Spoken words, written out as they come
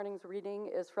Morning's reading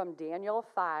is from Daniel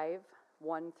 5,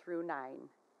 1 through 9.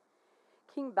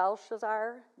 King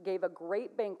Belshazzar gave a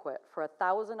great banquet for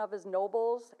 1,000 of his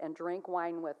nobles and drank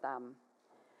wine with them.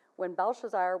 When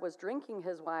Belshazzar was drinking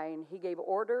his wine, he gave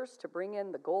orders to bring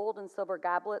in the gold and silver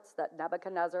goblets that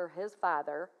Nebuchadnezzar, his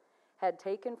father, had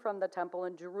taken from the temple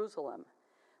in Jerusalem,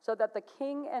 so that the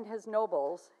king and his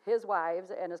nobles, his wives,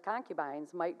 and his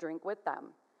concubines might drink with them.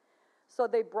 So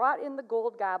they brought in the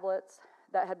gold goblets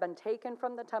that had been taken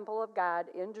from the temple of God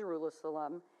in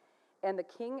Jerusalem, and the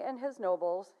king and his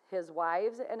nobles, his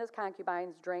wives, and his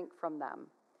concubines drank from them.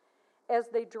 As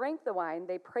they drank the wine,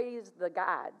 they praised the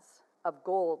gods of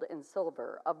gold and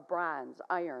silver, of bronze,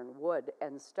 iron, wood,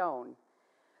 and stone.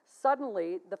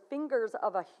 Suddenly, the fingers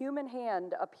of a human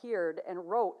hand appeared and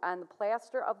wrote on the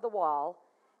plaster of the wall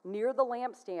near the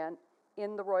lampstand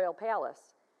in the royal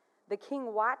palace. The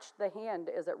king watched the hand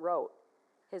as it wrote.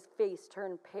 His face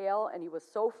turned pale, and he was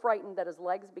so frightened that his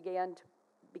legs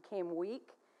became weak,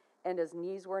 and his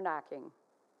knees were knocking.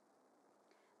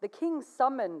 The king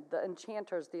summoned the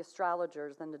enchanters, the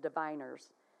astrologers, and the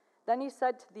diviners. Then he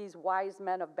said to these wise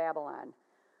men of Babylon,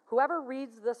 "Whoever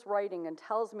reads this writing and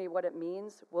tells me what it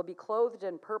means will be clothed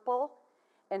in purple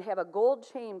and have a gold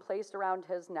chain placed around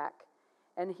his neck,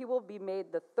 and he will be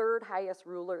made the third highest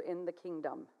ruler in the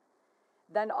kingdom."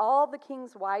 Then all the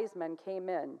king's wise men came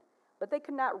in, but they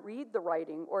could not read the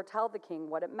writing or tell the king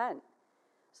what it meant.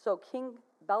 So King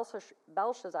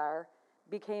Belshazzar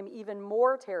became even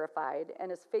more terrified,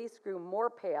 and his face grew more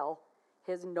pale.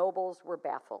 His nobles were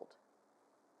baffled.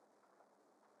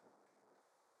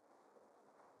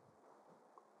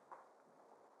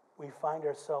 We find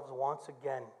ourselves once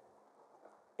again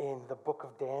in the book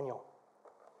of Daniel.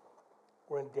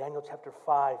 We're in Daniel chapter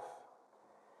 5.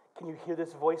 Can you hear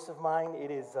this voice of mine?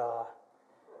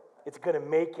 It's going to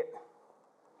make it.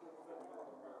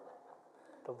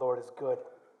 The Lord is good.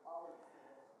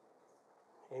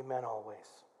 Amen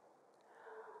always.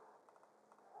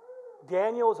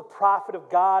 Daniel is a prophet of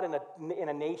God in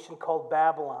a nation called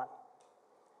Babylon.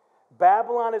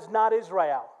 Babylon is not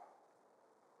Israel.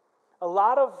 A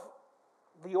lot of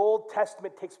the Old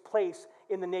Testament takes place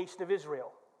in the nation of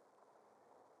Israel.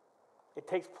 It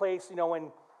takes place,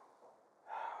 in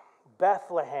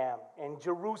Bethlehem and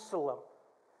Jerusalem.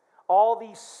 All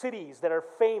these cities that are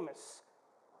famous.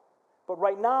 But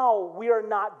right now, we are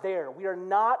not there. We are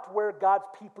not where God's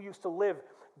people used to live.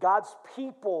 God's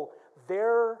people,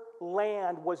 their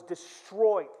land was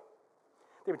destroyed.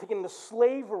 They were taken into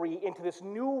slavery into this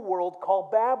new world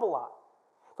called Babylon.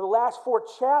 For the last 4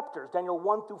 chapters, Daniel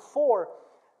 1 through 4,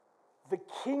 the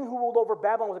king who ruled over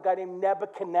Babylon was a guy named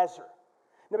Nebuchadnezzar.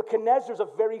 Nebuchadnezzar is a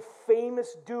very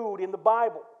famous dude in the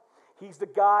Bible. He's the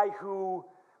guy who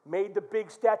made the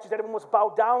big statues that everyone must bow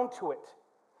down to it.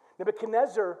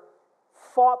 Nebuchadnezzar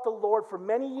fought the Lord for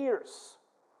many years.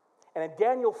 And in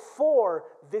Daniel 4,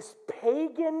 this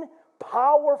pagan,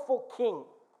 powerful king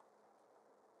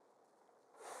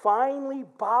finally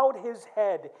bowed his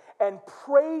head and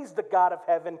praised the God of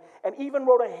heaven and even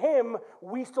wrote a hymn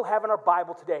we still have in our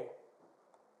Bible today.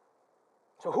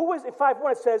 So who is, in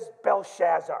 5:1 it says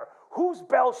Belshazzar. Who's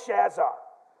Belshazzar?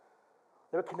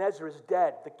 Nebuchadnezzar is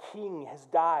dead. The king has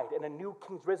died and a new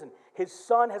king's risen. His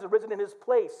son has arisen in his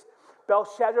place.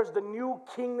 Belshazzar is the new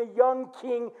king, the young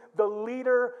king, the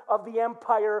leader of the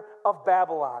empire of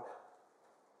Babylon.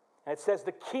 And it says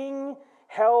the king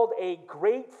held a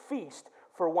great feast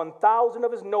for 1,000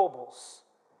 of his nobles,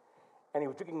 and he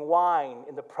was drinking wine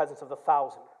in the presence of the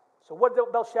 1,000. So what is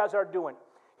Belshazzar doing?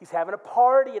 He's having a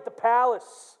party at the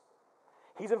palace.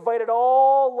 He's invited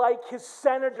all like his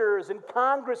senators and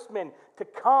congressmen to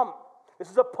come. This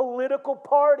is a political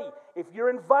party. If you're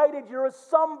invited, you're a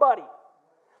somebody.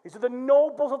 These are the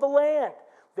nobles of the land.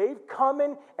 They've come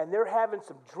in and they're having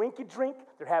some drinky drink.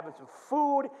 They're having some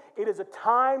food. It is a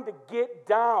time to get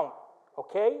down,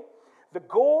 okay? The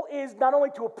goal is not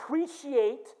only to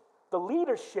appreciate the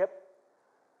leadership,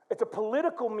 it's a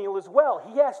political meal as well.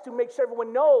 He has to make sure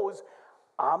everyone knows,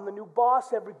 I'm the new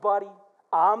boss, everybody.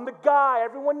 I'm the guy.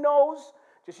 Everyone knows.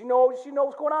 Just you know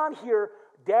what's going on here.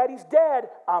 Daddy's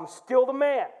dead. I'm still the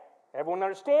man. Everyone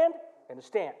understand?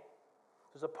 Understand.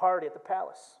 There's a party at the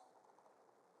palace.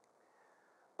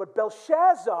 But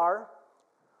Belshazzar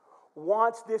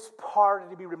wants this party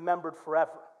to be remembered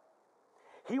forever.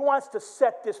 He wants to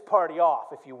set this party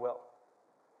off, if you will.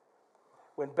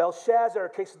 When Belshazzar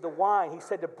tasted the wine, he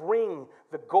said to bring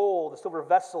the gold, the silver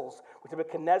vessels, which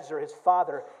Nebuchadnezzar, his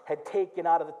father, had taken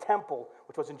out of the temple,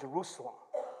 which was in Jerusalem.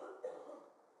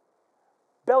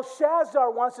 Belshazzar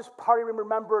wants this party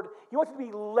remembered. He wants it to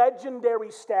be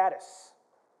legendary status.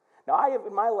 Now,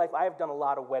 in my life, I have done a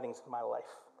lot of weddings in my life.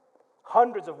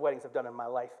 hundreds of weddings I've done in my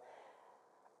life.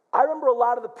 I remember a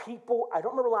lot of the people. I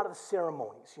don't remember a lot of the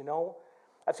ceremonies, you know.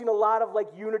 I've seen a lot of like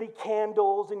unity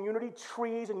candles and unity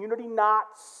trees and unity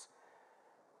knots.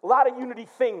 A lot of unity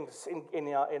things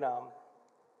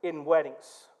in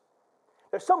weddings.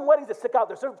 There's some weddings that stick out.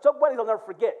 There's some weddings I'll never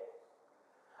forget.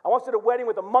 I once did a wedding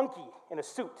with a monkey in a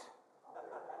suit.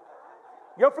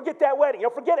 You don't forget that wedding. You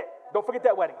don't forget it. Don't forget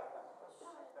that wedding.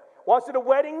 Once did a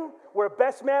wedding where a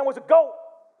best man was a goat.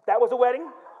 That was a wedding.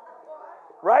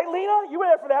 Right, Lena? You were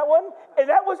there for that one. And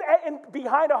that was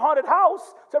behind a haunted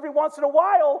house. So every once in a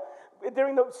while,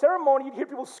 during the ceremony, you'd hear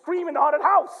people scream in the haunted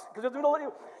house.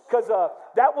 Because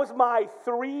that was my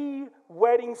 3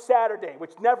 wedding Saturday,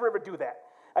 which never ever do that.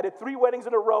 I did 3 weddings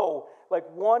in a row, like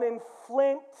one in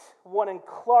Flint, one in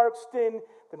Clarkston,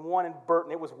 then one in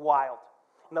Burton. It was wild.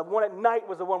 And the one at night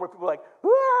was the one where people were like,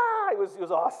 "Wah!" It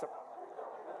was awesome.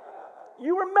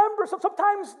 You remember, so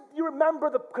sometimes you remember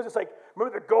because it's like,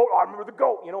 remember the goat? Oh, I remember the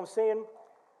goat. You know what I'm saying?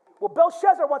 Well,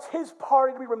 Belshazzar wants his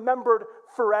party to be remembered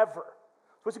forever.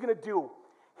 So what's he going to do?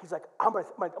 He's like, I'm going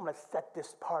to set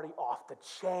this party off the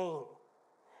chain.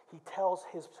 He tells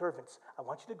his servants, I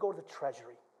want you to go to the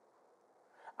treasury.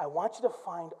 I want you to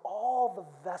find all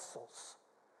the vessels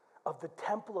of the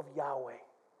temple of Yahweh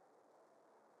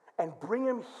and bring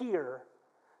them here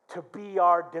to be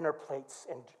our dinner plates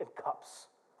and cups.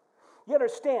 You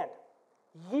understand,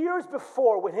 years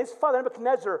before, when his father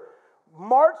Nebuchadnezzar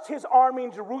marched his army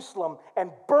in Jerusalem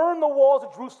and burned the walls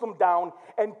of Jerusalem down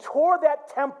and tore that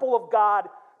temple of God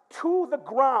to the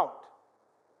ground,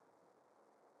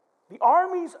 the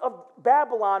armies of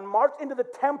Babylon marched into the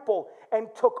temple and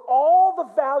took all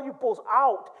the valuables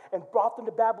out and brought them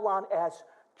to Babylon as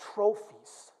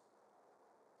trophies.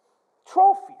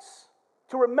 Trophies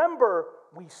to remember,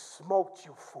 we smoked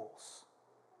you fools.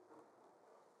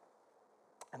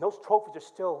 And those trophies are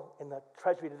still in the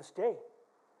treasury to this day.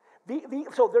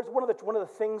 So there's one of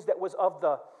the things that was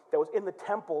in the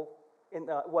temple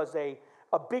was a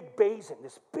big basin,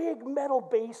 this big metal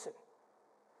basin.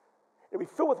 It would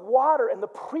be filled with water, and the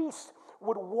priests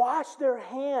would wash their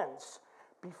hands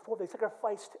before they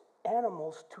sacrificed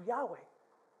animals to Yahweh.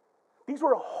 These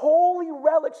were holy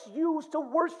relics used to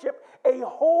worship a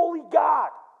holy God.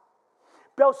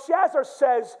 Belshazzar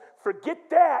says, forget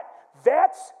that.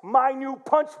 That's my new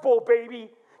punch bowl, baby.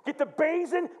 Get the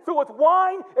basin filled with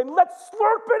wine and let's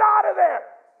slurp it out of there.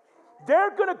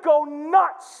 They're going to go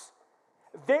nuts.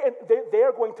 They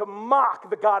are going to mock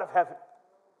the God of heaven.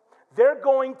 They're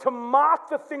going to mock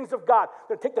the things of God.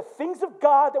 They're going to take the things of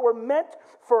God that were meant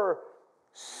for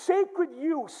sacred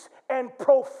use and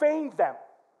profane them.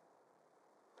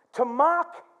 To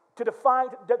mock, to define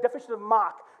the definition of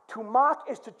mock, to mock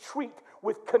is to treat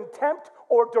with contempt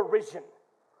or derision.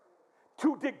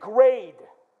 To degrade.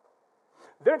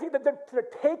 They're going to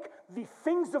take the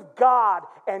things of God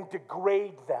and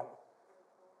degrade them.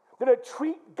 They're going to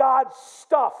treat God's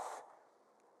stuff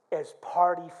as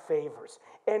party favors.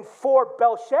 And for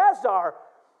Belshazzar,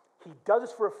 he does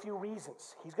this for a few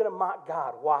reasons. He's going to mock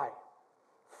God. Why?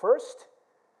 First,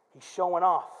 he's showing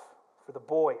off for the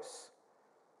boys.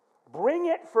 Bring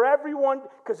it for everyone,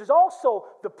 because there's also,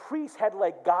 the priests had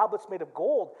like goblets made of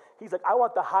gold. He's like, I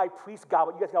want the high priest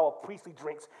goblet. You guys got all priestly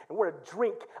drinks, and we're going to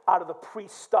drink out of the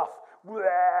priest stuff. Blah.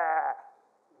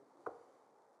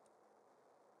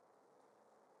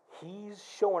 He's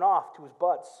showing off to his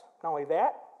buds. Not only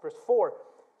that, verse 4,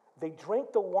 they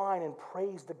drank the wine and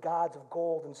praised the gods of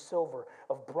gold and silver,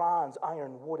 of bronze,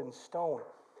 iron, wood, and stone.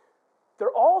 They're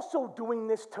also doing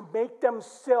this to make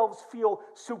themselves feel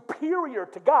superior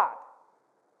to God.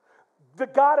 The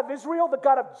God of Israel, the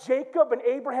God of Jacob and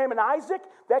Abraham and Isaac,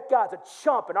 that God's a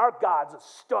chump and our God's a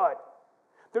stud.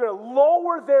 They're going to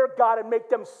lower their God and make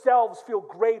themselves feel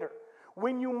greater.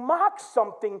 When you mock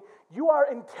something, you are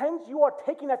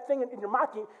taking that thing and you're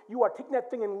mocking, you are taking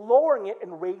that thing and lowering it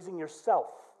and raising yourself.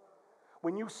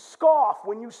 When you scoff,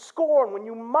 when you scorn, when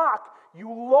you mock, you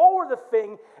lower the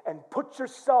thing and put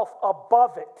yourself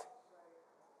above it.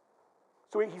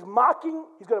 So he's mocking,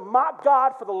 he's going to mock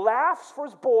God for the laughs for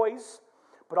his boys,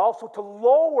 but also to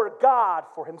lower God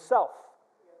for himself.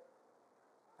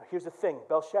 Now here's the thing,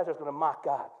 Belshazzar is going to mock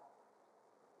God.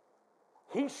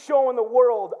 He's showing the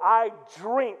world, I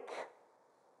drink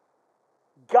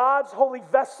God's holy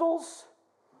vessels.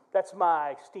 That's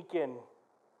my sneak-in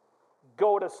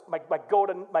go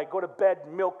to bed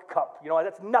milk cup. You know,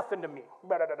 that's nothing to me.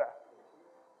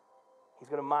 He's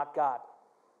going to mock God.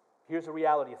 Here's the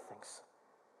reality of things.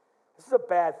 This is a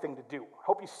bad thing to do. I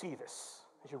hope you see this.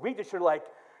 As you read this, you're like,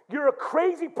 you're a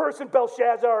crazy person,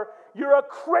 Belshazzar. You're a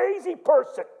crazy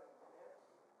person.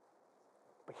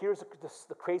 But here's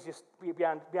the craziest,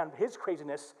 beyond his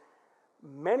craziness,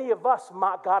 Many of us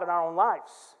mock God in our own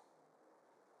lives.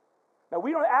 Now,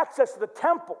 we don't have access to the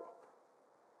temple.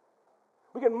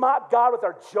 We can mock God with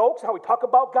our jokes, how we talk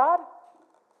about God.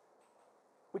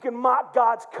 We can mock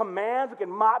God's commands. We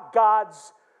can mock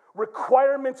God's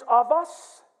requirements of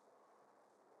us.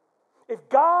 If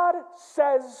God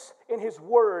says in His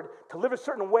Word to live a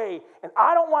certain way, and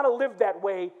I don't want to live that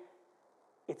way,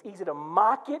 it's easy to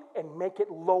mock it and make it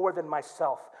lower than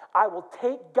myself. I will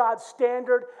take God's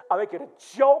standard, I'll make it a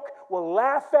joke, we'll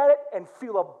laugh at it and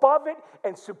feel above it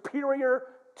and superior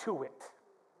to it.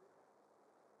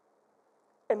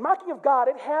 And mocking of God,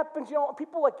 it happens,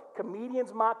 people like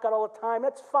comedians mock God all the time.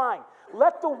 That's fine.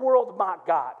 Let the world mock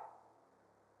God.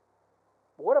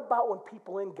 But what about when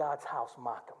people in God's house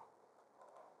mock Him?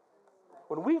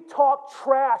 When we talk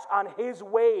trash on His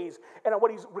ways and on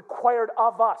what He's required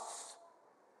of us,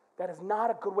 that is not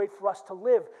a good way for us to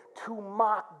live, to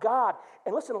mock God.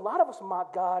 And listen, a lot of us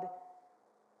mock God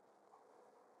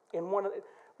in one of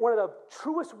the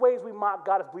truest ways we mock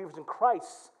God as believers in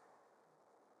Christ.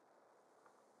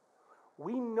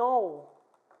 We know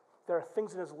there are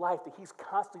things in His life that He's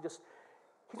constantly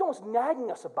He's almost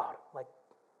nagging us about it. Like,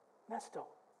 Nesto,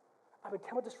 I've been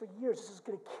telling you this for years. This is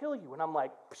going to kill you. And I'm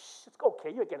like, it's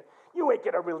okay. You ain't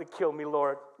going to really kill me,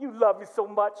 Lord. You love me so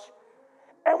much.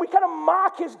 And we kind of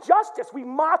mock His justice. We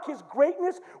mock His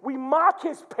greatness. We mock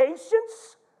His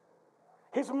patience,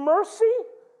 His mercy.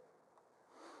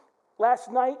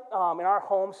 Last night in our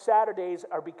home, Saturdays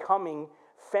are becoming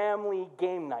family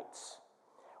game nights.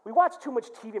 We watch too much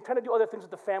TV. I'm trying to do other things with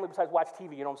the family besides watch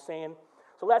TV, you know what I'm saying?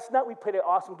 So last night we played an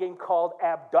awesome game called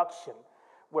Abduction,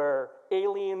 where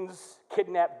aliens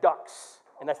kidnap ducks.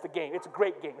 And that's the game. It's a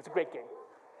great game.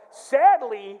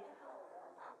 Sadly,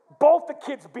 both the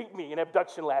kids beat me in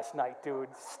Abduction last night, dude.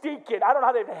 Stinking. I don't know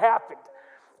how that happened.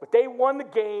 But they won the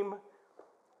game.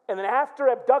 And then after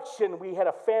Abduction, we had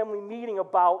a family meeting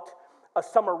about a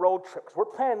summer road trip. Because we're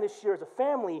planning this year as a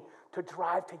family to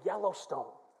drive to Yellowstone.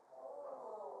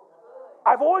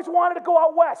 I've always wanted to go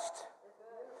out west.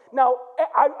 Now,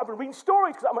 I've been reading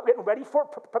stories because I'm getting ready for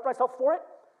it, prepping myself for it.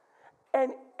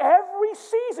 And every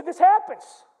season this happens.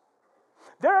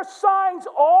 There are signs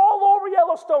all over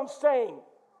Yellowstone saying,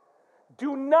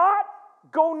 do not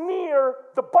go near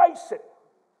the bison.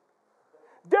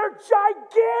 They're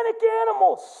gigantic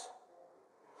animals.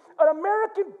 An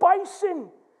American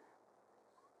bison,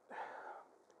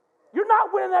 you're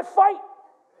not winning that fight.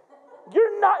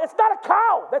 It's not a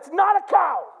cow. That's not a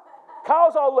cow.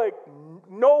 Cows are like,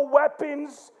 no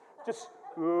weapons, just,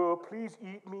 please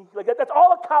eat me. Like that's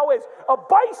all a cow is. A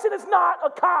bison is not a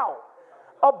cow.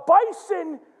 A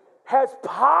bison has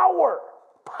power.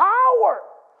 Power.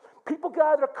 People get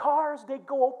out of their cars, they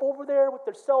go up over there with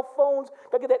their cell phones,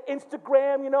 they get that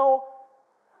Instagram,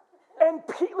 And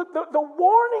the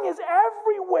warning is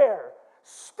everywhere.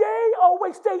 Stay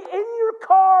away, stay in your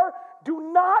car.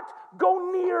 Do not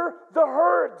go near the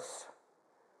herds.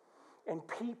 And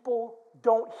people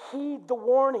don't heed the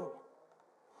warning.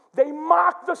 They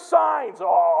mock the signs.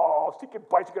 Oh, stinking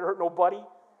bison gonna hurt nobody.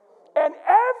 And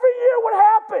every year what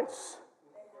happens?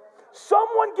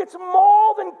 Someone gets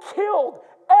mauled and killed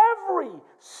every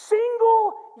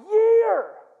single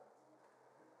year.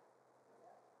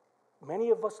 Many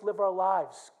of us live our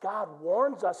lives. God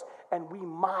warns us and we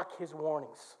mock His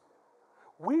warnings.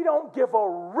 We don't give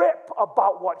a rip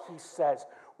about what He says.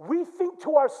 We think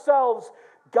to ourselves,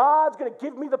 God's going to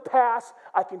give me the pass.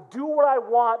 I can do what I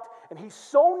want. And He's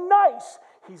so nice,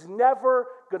 He's never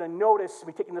going to notice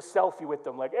me taking the selfie with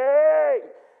them. Like, hey!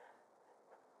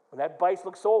 When that bison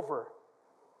looks over.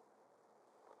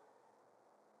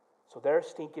 So they're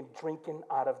stinking, drinking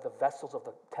out of the vessels of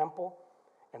the temple.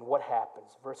 And what happens?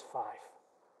 Verse 5.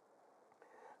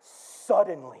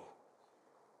 Suddenly,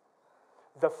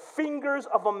 the fingers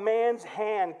of a man's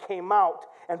hand came out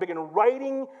and began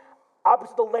writing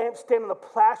opposite the lampstand on the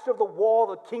plaster of the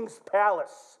wall of the king's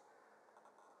palace.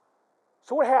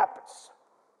 So what happens?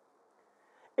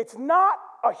 It's not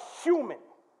a human.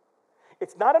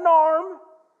 It's not an arm.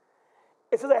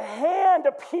 It says a hand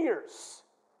appears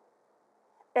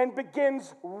and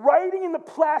begins writing in the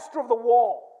plaster of the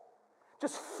wall,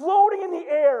 just floating in the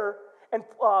air. And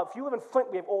if you live in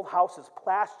Flint, we have old houses.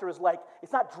 Plaster is like,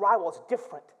 it's not drywall, it's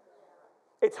different.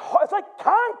 It's like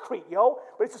concrete, but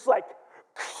it's just like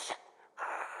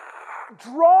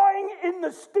drawing in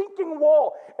the stinking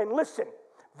wall. And listen,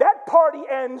 that party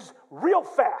ends real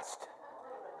fast.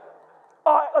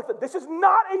 This is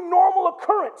not a normal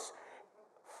occurrence.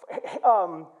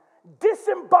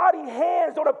 Disembodied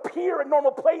hands don't appear in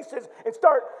normal places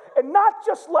and not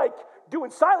just like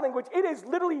doing sign language, it is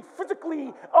literally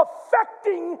physically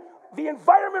affecting the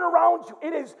environment around you.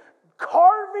 It is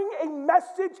carving a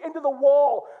message into the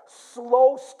wall,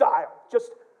 slow style.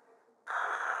 Just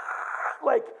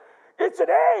like, it's an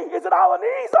A, it's an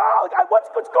Alanese, oh,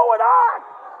 what's going on?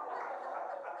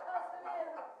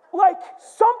 Like,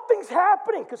 something's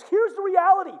happening, because here's the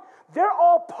reality. They're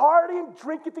all partying,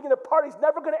 drinking, thinking the party's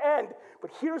never going to end.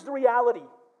 But here's the reality.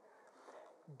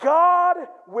 God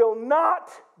will not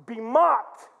be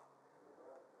mocked.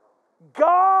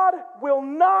 God will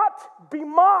not be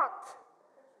mocked.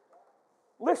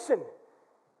 Listen.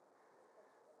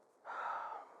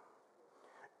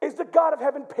 Is the God of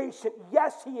heaven patient?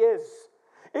 Yes, he is.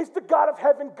 Is the God of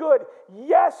heaven good?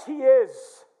 Yes, he is.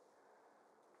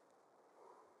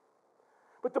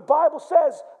 But the Bible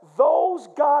says, those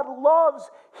God loves,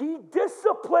 he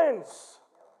disciplines.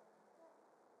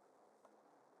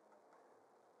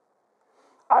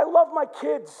 I love my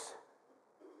kids.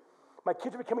 My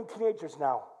kids are becoming teenagers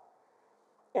now.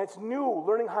 And it's new,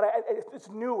 learning how to, it's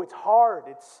new, it's hard.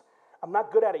 I'm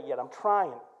not good at it yet, I'm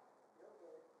trying.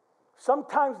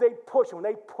 Sometimes they push, and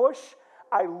when they push,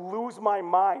 I lose my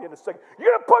mind. And it's like,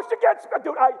 you're gonna push against me,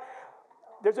 dude.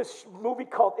 There's this movie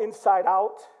called Inside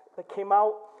Out that came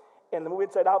out, and the movie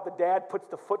Inside Out, the dad puts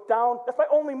the foot down. That's my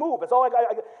only move. That's all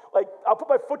like, I'll put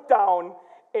my foot down,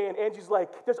 and Angie's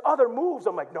like, there's other moves.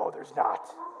 I'm like, no, there's not.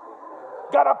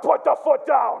 Gotta put the foot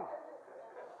down.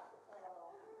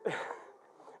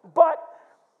 But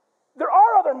there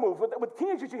are other moves. With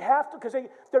teenagers, you have to, because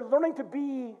they're learning to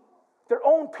be their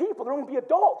own people. They're learning to be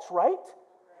adults, right?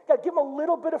 You gotta give them a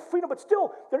little bit of freedom, but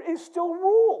still, there is still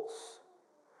rules.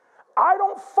 I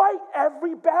don't fight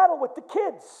every battle with the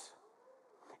kids.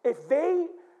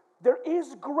 There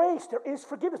is grace, there is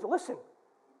forgiveness. But listen,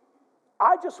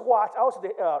 I was at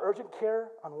the urgent care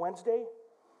on Wednesday,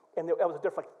 and I was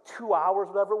there for like 2 hours,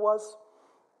 whatever it was,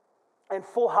 and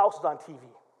Full House was on TV.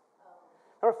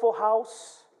 Remember Full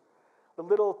House? The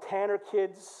little Tanner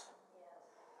kids.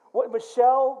 What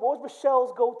was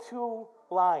Michelle's go-to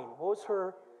line? What was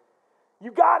her?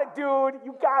 You got it, dude.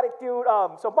 You got it, dude.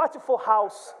 So I'm watching Full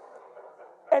House.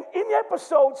 And in the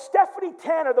episode, Stephanie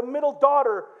Tanner, the middle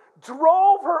daughter,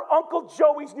 drove her Uncle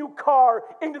Joey's new car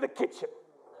into the kitchen.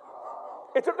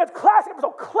 It's a classic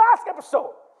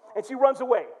episode. And she runs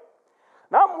away.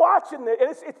 Now I'm watching it, and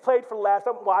it's played for laughs.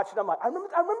 I'm watching. I'm like, I remember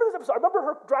this episode. I remember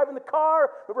her driving the car. I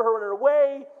remember her running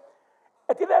away.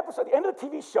 At the end of the episode, at the end of the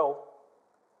TV show,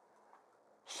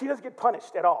 she doesn't get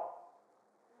punished at all.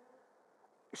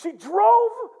 She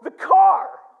drove the car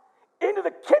into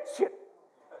the kitchen.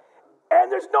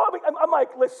 And there's no, I'm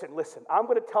like, listen, I'm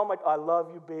going to tell my, I love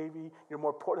you, baby. You're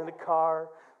more important than the car.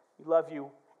 We love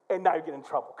you. And now you're getting in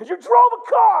trouble. Because you drove a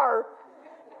car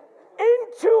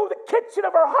into the kitchen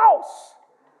of her house.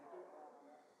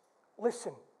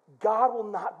 Listen, God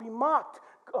will not be mocked.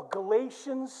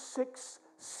 Galatians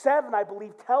 6:7, I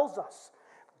believe, tells us,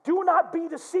 do not be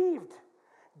deceived.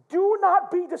 Do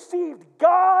not be deceived.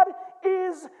 God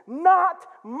is not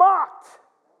mocked.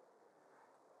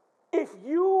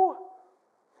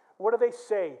 What do they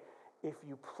say? If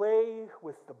you play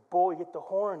with the bull, you get the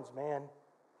horns, man.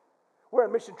 We're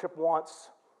on a mission trip once,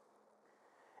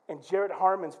 and Jared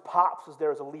Harmon's pops was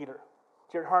there as a leader.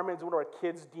 Jared Harmon's one of our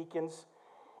kids' deacons,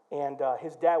 and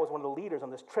his dad was one of the leaders on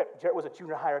this trip. Jared was a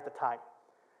junior higher at the time.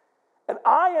 And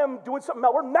I am doing something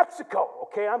else. We're in Mexico,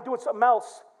 okay? I'm doing something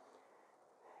else.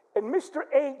 And Mr.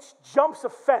 H jumps a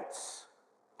fence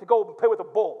to go and play with a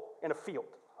bull in a field.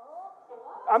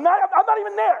 I'm not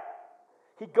even there.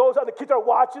 He goes out, the kids are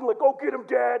watching, like, go get him,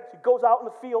 Dad. He goes out in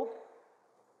the field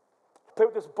to play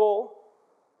with this bull.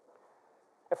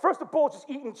 At first, the bull's just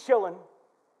eating, chilling.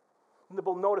 And the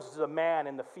bull notices a man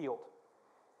in the field.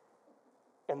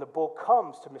 And the bull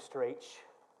comes to Mr. H,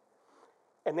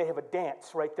 and they have a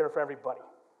dance right there for everybody.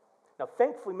 Now,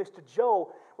 thankfully, Mr.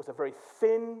 Joe was a very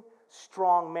thin,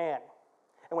 strong man.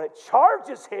 And when it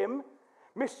charges him,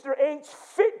 Mr. H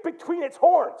fit between its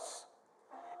horns.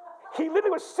 He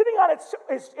literally was sitting on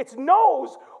its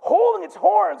nose, holding its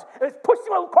horns, and it's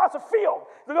pushing him across the field.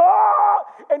 He's like, ah!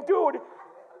 And dude,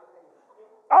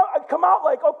 I come out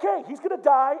like, okay, he's going to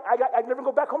die. I never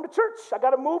go back home to church. I got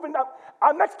to move, and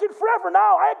I'm Mexican forever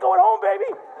now. I ain't going home,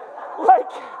 baby.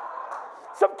 Like,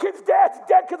 some kid's dad's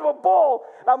dead because of a bull.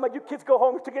 And I'm like, you kids go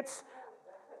home. Tickets.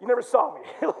 You never saw me.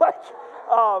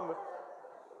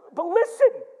 But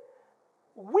listen,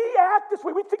 we act this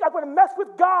way. We think I'm going to mess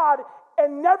with God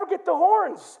and never get the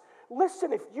horns.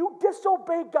 Listen, if you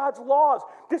disobey God's laws,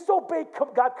 disobey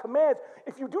God's commands,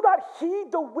 if you do not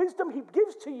heed the wisdom he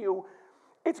gives to you,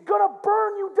 it's going to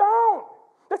burn you down.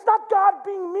 That's not God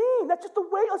being mean. That's just the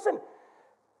way, listen.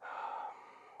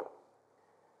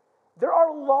 There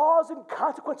are laws and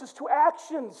consequences to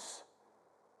actions.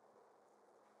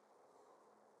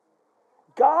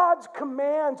 God's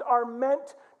commands are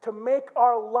meant to make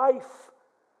our life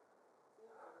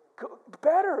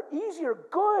better, easier,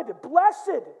 good,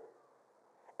 blessed.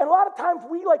 And a lot of times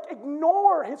we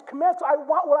ignore his commands. I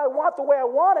want what I want the way I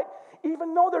want it,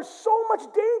 even though there's so much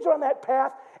danger on that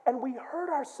path, and we hurt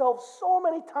ourselves so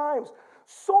many times.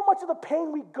 So much of the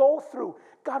pain we go through,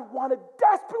 God wanted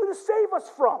desperately to save us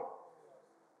from.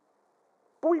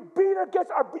 But we beat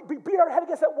our head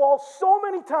against that wall so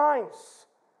many times,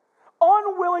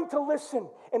 unwilling to listen,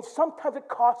 and sometimes it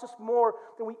costs us more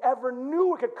than we ever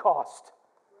knew it could cost.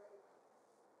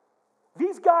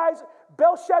 These guys,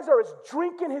 Belshazzar is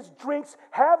drinking his drinks,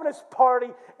 having his party,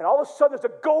 and all of a sudden there's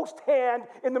a ghost hand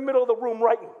in the middle of the room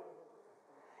writing.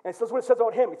 And it says what it says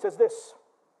about him. It says this,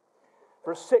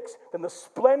 verse 6, then the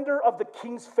splendor of the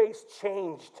king's face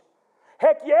changed.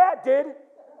 Heck yeah, it did.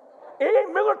 It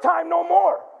ain't Miller time no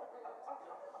more.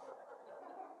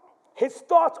 His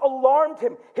thoughts alarmed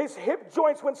him. His hip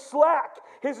joints went slack.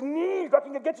 His knees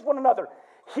rocking against one another.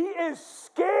 He is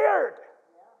scared.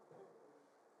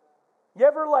 You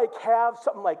ever have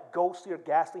something ghostly or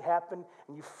ghastly happen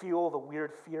and you feel the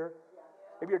weird fear?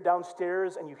 Maybe you're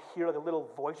downstairs and you hear a little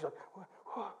voice, you're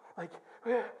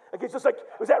it's just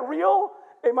was that real?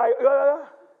 Am I?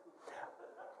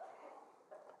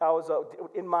 I was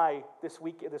this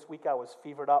week I was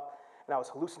fevered up and I was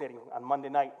hallucinating on Monday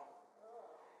night,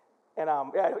 and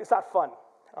it's not fun.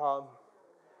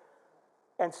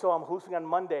 And so I'm hallucinating on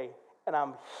Monday and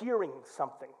I'm hearing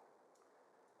something.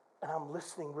 And I'm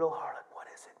listening real hard, what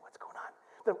is it? What's going on?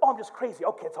 Then, I'm just crazy.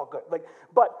 Okay, it's all good.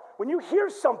 But when you hear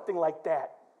something like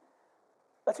that,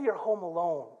 let's say you're home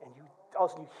alone, and all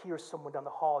of a sudden you hear someone down the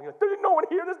hall. You're like, there's no one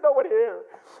here. There's no one here.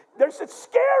 It's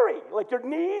scary. Your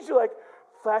knees. You're like,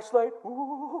 flashlight.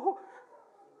 Ooh.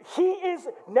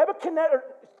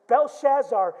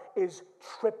 Belshazzar is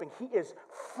tripping. He is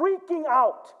freaking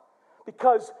out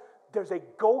because there's a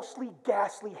ghostly,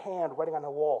 ghastly hand writing on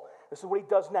the wall. This is what he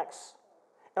does next.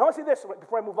 And I want to say this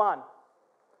before I move on.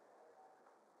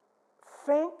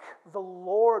 Thank the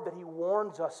Lord that he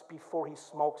warns us before he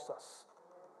smokes us.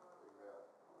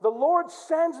 The Lord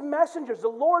sends messengers. The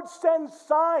Lord sends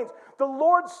signs. The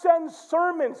Lord sends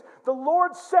sermons. The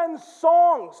Lord sends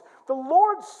songs. The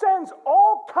Lord sends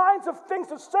all kinds of things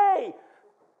to say,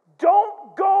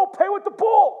 don't go play with the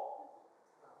bull.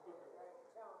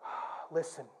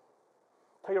 Listen,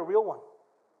 I'll tell you a real one.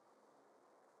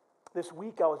 This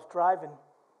week I was driving.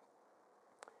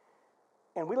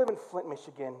 And we live in Flint,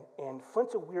 Michigan, and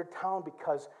Flint's a weird town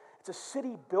because it's a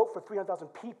city built for 300,000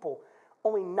 people.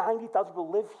 Only 90,000 people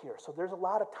live here. So there's a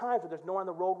lot of times where there's no one on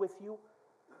the road with you.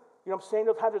 You know what I'm saying?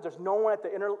 There's times there's no one at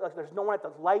there's no one at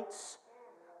the lights.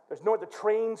 There's no one at the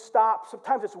train stop.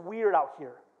 Sometimes it's weird out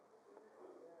here.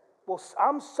 Well,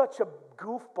 I'm such a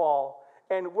goofball.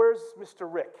 And where's Mr.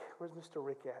 Rick? Where's Mr.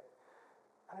 Rick at?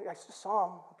 I just saw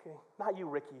him. Okay, not you,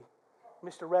 Ricky.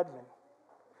 Mr. Redmond.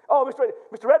 Oh,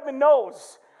 Mr. Redmond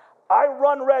knows. I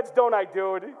run Reds, don't I,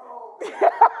 dude?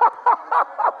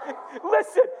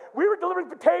 Listen, we were delivering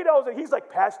potatoes, and he's like,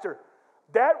 Pastor,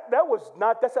 that was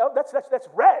not, that's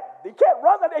red. You can't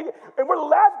run that. And we're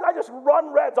laughing. I just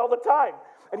run Reds all the time.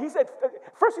 And he said,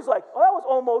 first he's like, oh, that was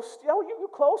almost, you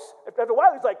close. After a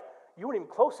while, he's like, you weren't even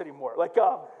close anymore.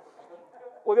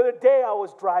 Well, the other day I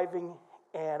was driving,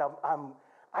 and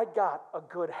I got a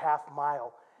good half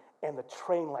mile, and the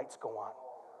train lights go on.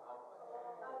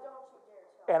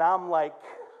 And I'm like,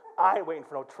 I ain't waiting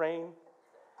for no train.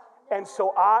 And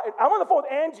so I'm on the phone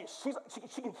with Angie.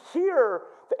 She can hear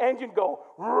the engine go,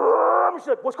 she's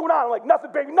like, what's going on? I'm like,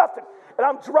 nothing, baby, nothing. And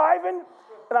I'm driving,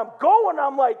 and I'm going, and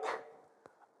I'm like,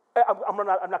 I'm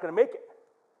not going to make it.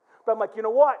 But I'm like, you know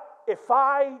what?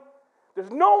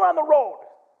 There's no one on the road.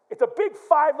 It's a big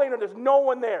 5-laner, there's no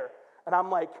one there. And I'm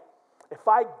like, if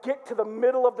I get to the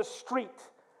middle of the street,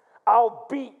 I'll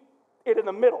beat it in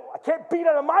the middle. I can't beat it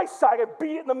on my side, I can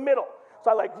beat it in the middle. So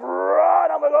I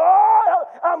run, I'm like, oh,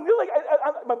 I'm really,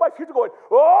 my wife hears me going,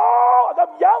 oh, and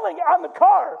I'm yelling on the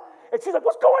car. And she's like,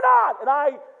 what's going on? And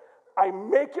I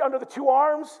make it under the two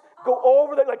arms, go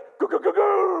over there, go, go, go,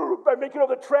 go. I make it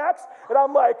over the tracks, and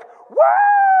I'm like, woo!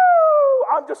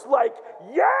 I'm just like,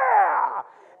 yeah!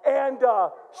 And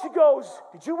she goes,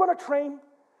 did you run a train?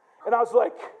 And I was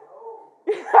like,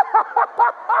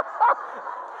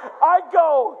 I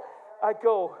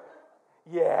go,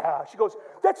 yeah. She goes,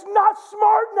 that's not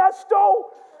smart,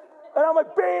 Nesto. And I'm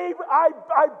like, babe, I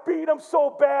beat him so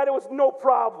bad, it was no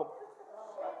problem.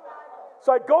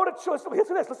 So I go to church.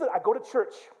 Listen, I go to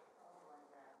church.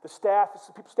 The staff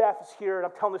is here, and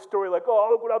I'm telling the story like, oh,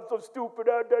 look what I'm so stupid.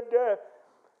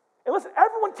 And listen,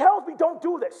 everyone tells me don't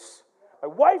do this. My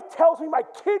wife tells me, my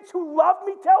kids who love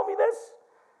me tell me this.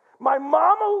 My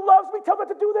mama who loves me tells me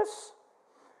to do this.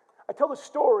 I tell the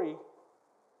story,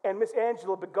 and Miss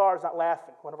Angela Begar is not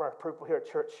laughing, one of our people here at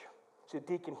church. She's a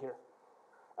deacon here.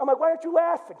 I'm like, why aren't you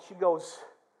laughing? She goes,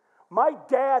 my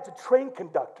dad's a train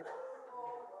conductor.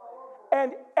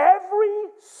 And every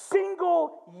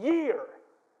single year,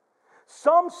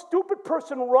 some stupid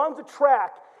person runs a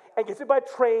track and gets hit by a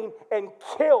train and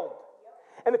killed.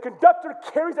 And the conductor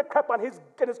carries that crap on his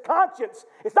conscience.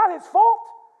 It's not his fault.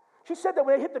 She said that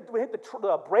when they hit the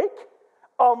brake,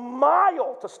 a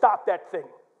mile to stop that thing.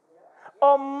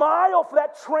 A mile for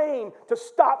that train to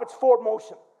stop its forward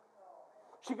motion.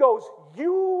 She goes,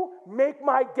 you make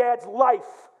my dad's life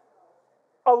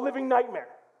a living nightmare.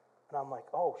 And I'm like,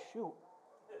 oh, shoot.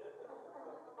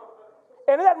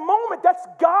 And in that moment, that's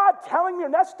God telling me,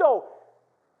 Ernesto,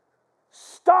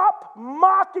 stop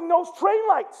mocking those train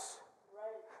lights.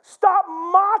 Stop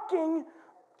mocking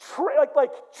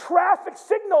like traffic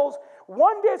signals.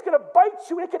 One day it's going to bite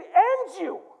you and it can end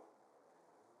you.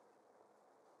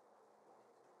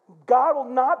 God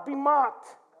will not be mocked.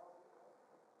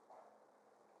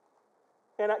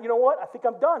 And you know what? I think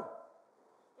I'm done.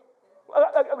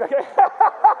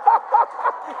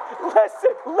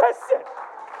 Listen.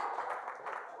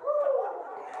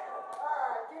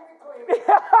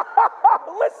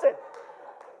 Listen.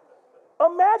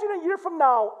 Imagine a year from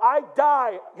now, I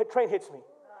die, a train hits me.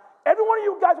 Every one of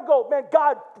you guys would go, man,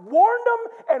 God warned them,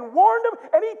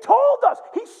 and he told us.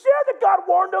 He shared that God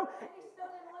warned them,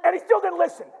 and he still didn't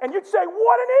listen. And you'd say,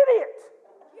 what an idiot.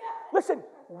 Listen,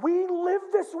 we live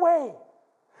this way.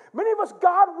 Many of us,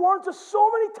 God warns us so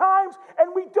many times,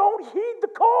 and we don't heed the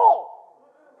call.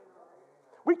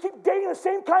 We keep dating the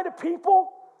same kind of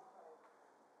people.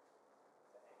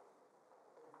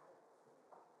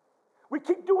 We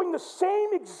keep doing the same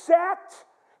exact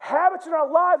habits in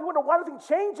our lives. We wonder why nothing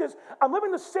changes. I'm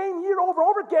living the same year over and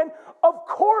over again. Of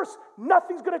course,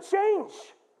 nothing's going to change.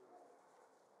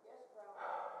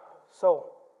 So,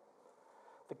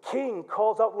 the king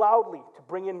calls out loudly to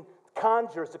bring in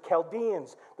conjurers, the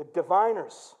Chaldeans, the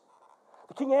diviners.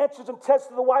 The king answers and says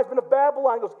to the wise men of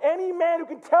Babylon, he goes, any man who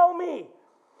can tell me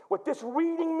what this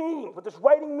reading means, what this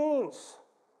writing means,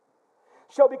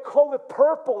 shall be clothed with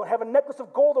purple and have a necklace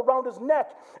of gold around his neck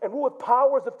and rule with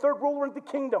power as the third ruler in the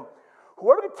kingdom.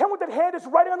 Whoever can tell me what that hand is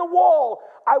writing on the wall,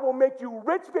 I will make you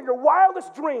rich beyond your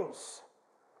wildest dreams.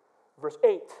 Verse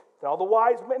 8, then all the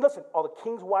wise men, listen, all the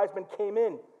king's wise men came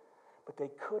in, but they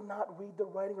could not read the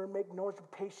writing or make no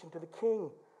interpretation to the king.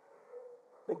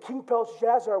 Then King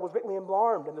Belshazzar was greatly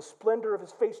alarmed, and the splendor of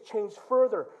his face changed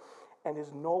further, and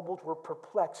his nobles were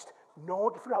perplexed. No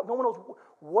one can figure out. No one knows.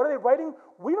 What are they writing?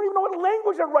 We don't even know what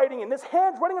language they're writing in. This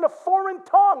hand's writing in a foreign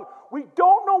tongue. We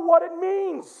don't know what it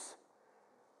means.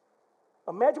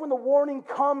 Imagine when the warning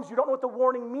comes, you don't know what the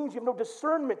warning means. You have no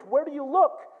discernment. Where do you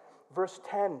look? Verse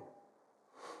 10.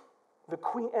 The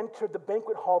queen entered the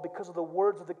banquet hall because of the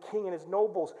words of the king and his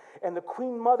nobles. And the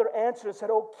queen mother answered and said,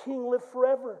 O king, live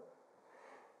forever.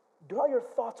 Do not your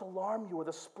thoughts alarm you or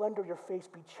the splendor of your face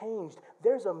be changed.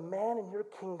 There's a man in your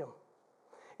kingdom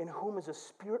in whom is a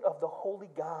spirit of the holy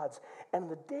gods. And in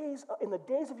the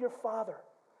days of your father,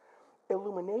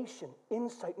 illumination,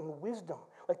 insight, and wisdom,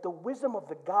 like the wisdom of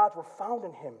the gods, were found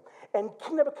in him. And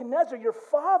King Nebuchadnezzar, your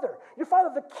father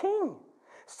the king,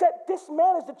 set this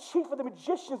man as the chief of the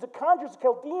magicians, the conjurers, the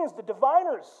Chaldeans, the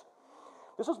diviners.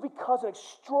 This was because an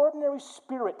extraordinary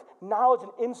spirit, knowledge,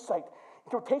 and insight,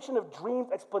 interpretation of dreams,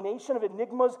 explanation of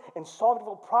enigmas, and solving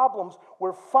of problems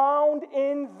were found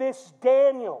in this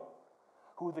Daniel,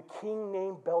 who the king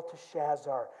named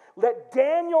Belteshazzar. Let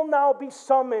Daniel now be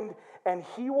summoned, and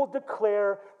he will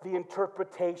declare the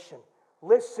interpretation.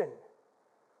 Listen.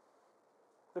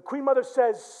 The queen mother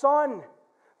says, son,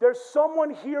 there's someone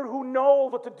here who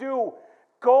knows what to do.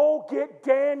 Go get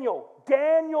Daniel.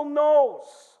 Daniel knows.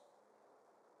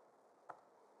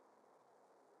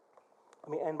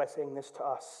 Let me end by saying this to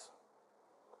us.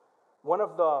 One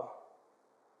of the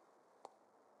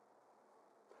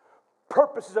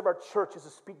purposes of our church is to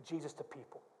speak Jesus to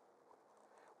people.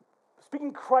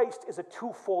 Speaking Christ is a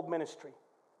twofold ministry.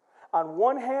 On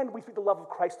one hand, we speak the love of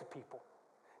Christ to people.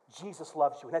 Jesus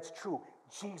loves you, and that's true.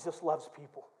 Jesus loves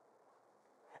people.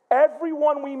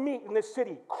 Everyone we meet in this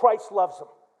city, Christ loves them.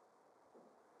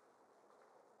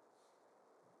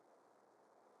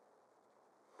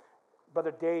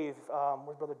 Brother Dave,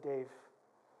 where's Brother Dave?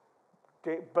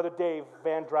 Brother Dave,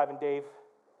 van driving Dave.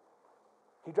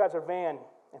 He drives our van,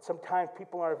 and sometimes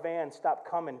people in our van stop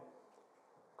coming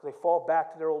because they fall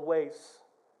back to their old ways.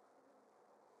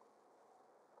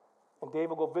 And Dave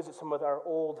will go visit some of our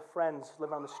old friends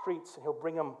living on the streets, and he'll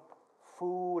bring them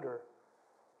food or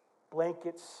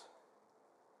blankets.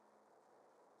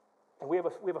 And we have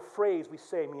a phrase we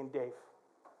say, me and Dave.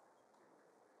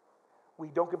 We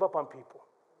don't give up on people.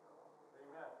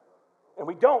 Amen. And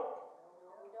we don't.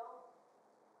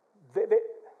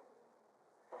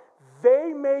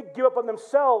 They may give up on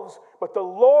themselves, but the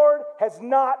Lord has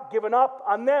not given up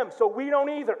on them, so we don't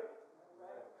either.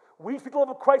 We speak the love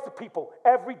of Christ to people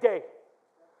every day.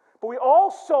 But we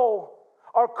also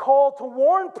are called to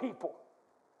warn people.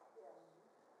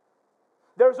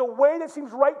 There's a way that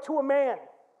seems right to a man.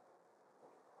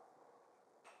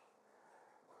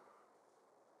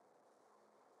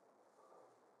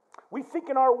 We think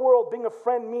in our world being a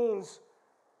friend means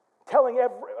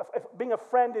being a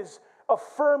friend is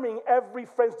affirming every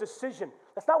friend's decision.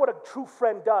 That's not what a true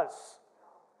friend does.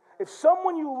 If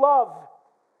someone you love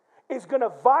is going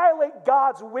to violate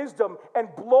God's wisdom and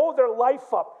blow their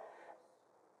life up,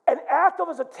 an act of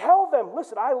is to tell them,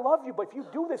 listen, I love you, but if you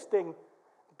do this thing,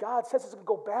 God says it's going to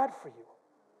go bad for you.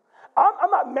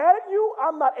 I'm not mad at you.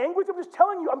 I'm not angry with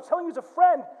you. I'm telling you as a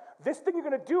friend, this thing you're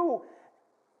going to do,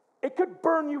 it could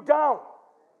burn you down.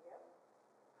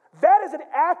 That is an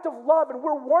act of love, and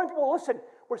we're warning people, listen,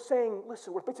 we're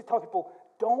basically telling people,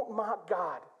 don't mock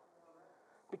God,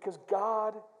 because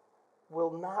God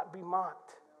will not be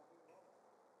mocked.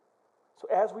 So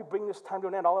as we bring this time to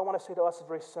an end, all I want to say to us is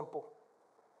very simple.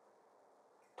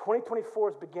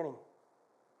 2024 is beginning.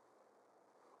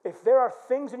 If there are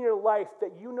things in your life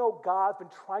that you know God's been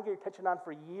trying to get your attention on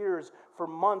for years, for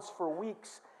months, for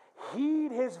weeks,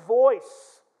 heed his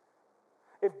voice.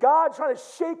 If God's trying to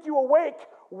shake you awake,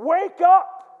 wake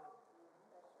up.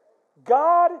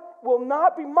 God will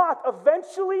not be mocked.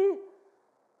 Eventually,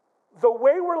 the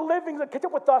way we're living is going to catch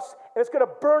up with us, and it's going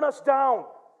to burn us down.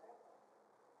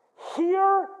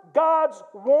 Hear God's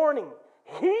warning.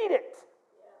 Heed it.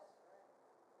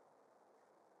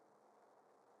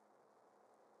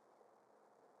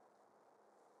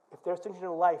 If there's things in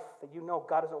your life that you know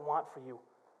God doesn't want for you,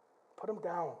 put them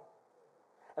down.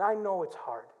 And I know it's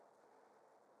hard.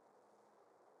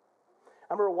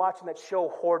 I remember watching that show,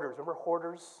 Hoarders. Remember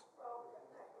Hoarders?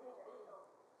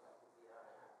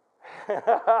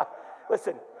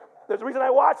 Listen, there's a reason I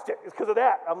watched it. It's because of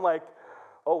that. I'm like,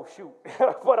 oh, shoot.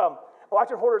 But I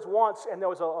watched Hoarders once, and there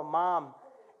was a mom,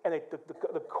 and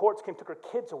the courts came, took her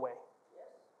kids away.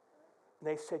 And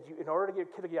they said, in order to get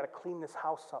your kids, you got to clean this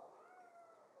house up.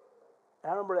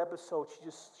 And I remember the episode,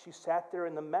 she sat there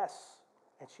in the mess,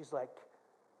 and she's like,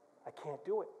 I can't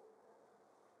do it.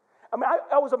 I mean,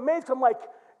 I was amazed. I'm like,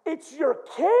 it's your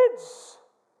kids.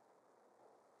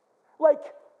 Like,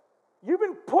 you've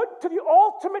been put to the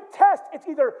ultimate test. It's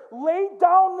either lay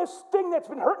down this thing that's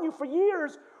been hurting you for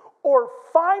years or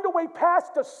find a way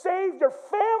past to save your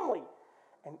family.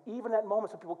 And even at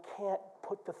moments when people can't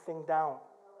put the thing down,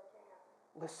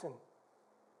 listen,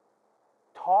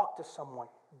 talk to someone,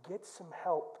 get some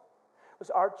help. Because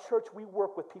our church, we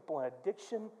work with people in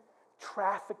addiction,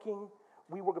 trafficking.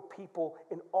 We work with people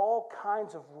in all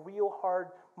kinds of real hard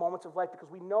moments of life because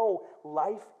we know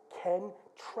life can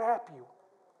trap you.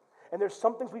 And there's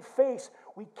some things we face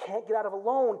we can't get out of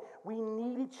alone. We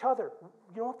need each other.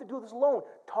 You don't have to do this alone.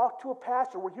 Talk to a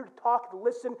pastor. We're here to talk, to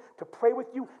listen, to pray with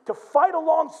you, to fight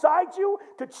alongside you,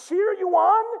 to cheer you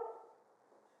on.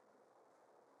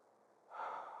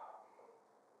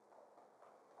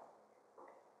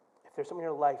 If there's something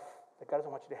in your life that God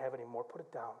doesn't want you to have anymore, put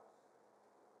it down.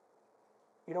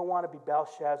 You don't want to be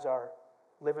Belshazzar,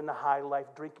 living the high life,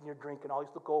 drinking your drink, and always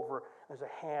look over, and there's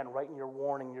a hand writing your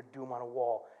warning, your doom on a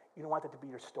wall. You don't want that to be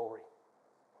your story.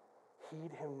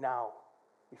 Heed him now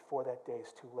before that day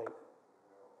is too late.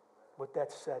 With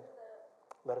that said,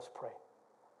 let us pray.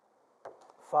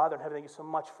 Father in heaven, thank you so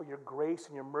much for your grace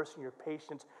and your mercy and your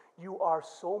patience. You are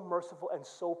so merciful and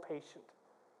so patient.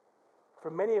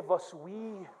 For many of us,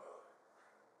 we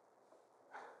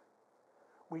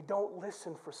don't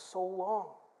listen for so long.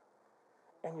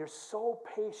 And you're so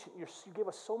patient. You give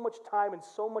us so much time and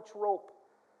so much rope.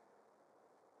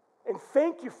 And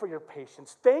thank you for your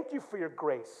patience. Thank you for your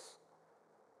grace.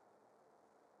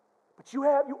 But you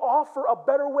offer a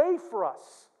better way for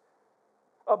us.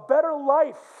 A better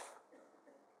life.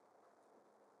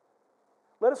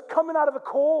 Let us come in out of the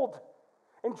cold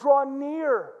and draw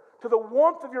near to the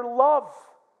warmth of your love.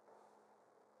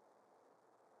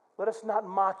 Let us not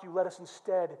mock you. Let us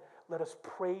instead, let us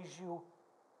praise you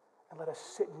and let us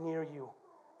sit near you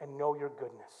and know your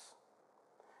goodness.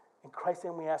 In Christ's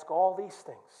name we ask all these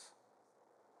things.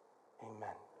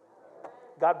 Amen.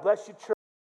 God bless you, church.